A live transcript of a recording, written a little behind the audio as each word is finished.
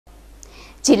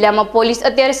જિલ્લામાં પોલીસ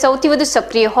અત્યારે સૌથી વધુ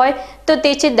સક્રિય હોય તો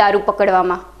તે છે દારૂ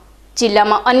પકડવામાં।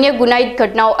 જિલ્લામાં અન્ય ગુનાહિત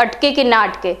ઘટનાઓ અટકે કે ના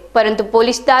અટકે, પરંતુ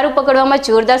પોલીસ દારૂ પકડવામાં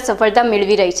જોરદાર સફળતા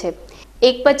મેળવી રહી છે।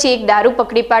 એક પછી એક દારૂ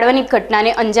પકડી પાડવાની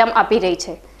ઘટનાને અંજામ આપી રહી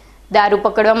છે। દારૂ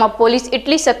પકડવામાં પોલીસ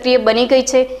એટલી સક્રિય બની ગઈ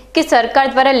છે કે સરકાર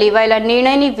દ્વારા લેવાયેલા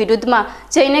નિર્ણયની વિરુદ્ધમાં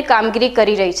જઈને કામગીરી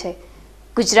કરી રહી છે।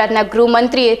 ગુજરાતના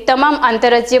ગૃહમંત્રીએ તમામ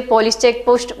આંતરરાજ્ય પોલીસ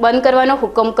ચેકપોસ્ટ બંધ કરવાનો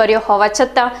હુકમ કર્યો હોવા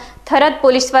છતાં થરાદ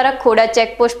પોલીસ દ્વારા ખોડા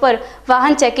ચેકપોસ્ટ પર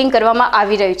વાહન ચેકિંગ કરવામાં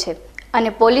આવી રહ્યું છે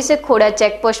અને પોલીસે ખોડા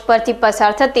ચેકપોસ્ટ પરથી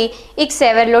પસાર થતી એક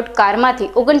સેવરલોડ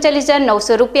કારમાંથી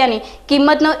 39,900 રૂપિયાની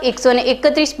કિંમતનો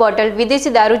 131 બોટલ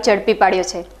વિદેશી દારૂ ઝડપી પાડ્યો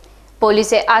છે।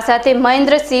 પોલીસે આ સાથે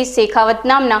મહેન્દ્રસિંહ શેખાવત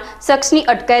નામના શખ્સની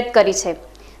અટકાયત કરી છે।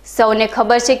 સૌને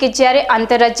ખબર છે કે જ્યારે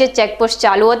આંતરરાજ્ય ચેકપોસ્ટ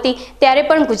ચાલુ હતી ત્યારે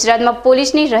પણ ગુજરાતમાં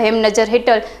પોલીસની રહેમ નજર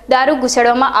હેઠળ દારૂ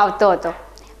ઘુસાડવામાં આવતો હતો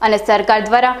અને સરકાર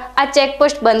દ્વારા આ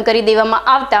ચેકપોસ્ટ બંધ કરી દેવામાં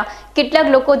આવતા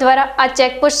કેટલાક લોકો દ્વારા આ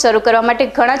ચેકપોસ્ટ શરૂ કરવા માટે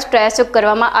ઘણા જ પ્રયાસો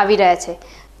કરવામાં આવી રહ્યા છે।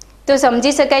 તો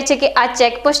સમજી શકાય છે કે આ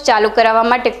ચેકપોસ્ટ ચાલુ કરાવવા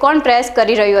માટે કોણ પ્રયાસ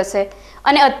કરી રહ્યું હશે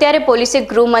અને અત્યારે પોલીસે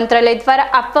ગૃહ મંત્રાલય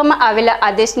દ્વારા આપવામાં આવેલા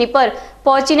આદેશની પર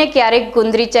પહોંચીને ક્યારેક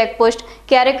ગુંદરી ચેકપોસ્ટ,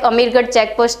 ક્યારેક અમીરગઢ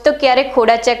ચેકપોસ્ટ તો ક્યારેક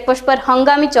ખોડા ચેકપોસ્ટ પર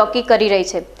હંગામી ચોકી કરી રહી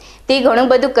છે। તે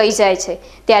ઘણું બધું કહી જાય છે।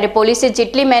 ત્યારે પોલીસે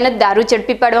જેટલી મહેનત દારૂ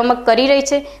ઝડપી પાડવામાં કરી રહી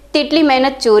છે તેટલી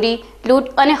મહેનત ચોરી,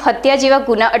 લૂંટ અને હત્યા જેવા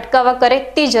ગુના અટકાવવા કરે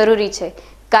તે જરૂરી છે,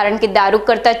 કારણ કે દારૂ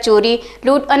કરતાં ચોરી,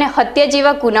 લૂંટ અને હત્યા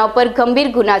જેવા ગુનાઓ પર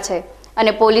ગંભીર ગુના છે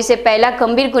અને પોલીસે પહેલા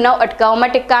ગંભીર ગુનાઓ અટકાવવા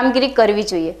માટે કામગીરી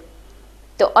કરવી જોઈએ।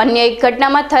 તો અન્ય એક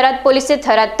ઘટનામાં થરાદ પોલીસે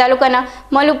થરાદ તાલુકાના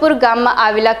મલુપુર ગામમાં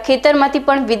આવેલા ખેતરમાંથી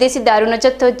પણ વિદેશી દારૂનો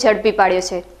જથ્થો ઝડપી પાડ્યો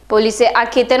છે। પોલીસે આ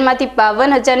ખેતરમાંથી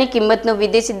 52,000ની કિંમતનો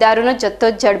વિદેશી દારૂનો જથ્થો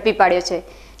ઝડપી પાડ્યો છે।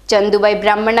 ચંદુભાઈ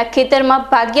બ્રાહ્મણના ખેતરમાં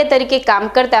ભાગ્યા તરીકે કામ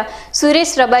કરતા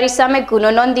સુરેશ રબારી સામે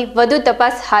ગુનો નોંધી વધુ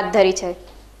તપાસ હાથ ધરી છે।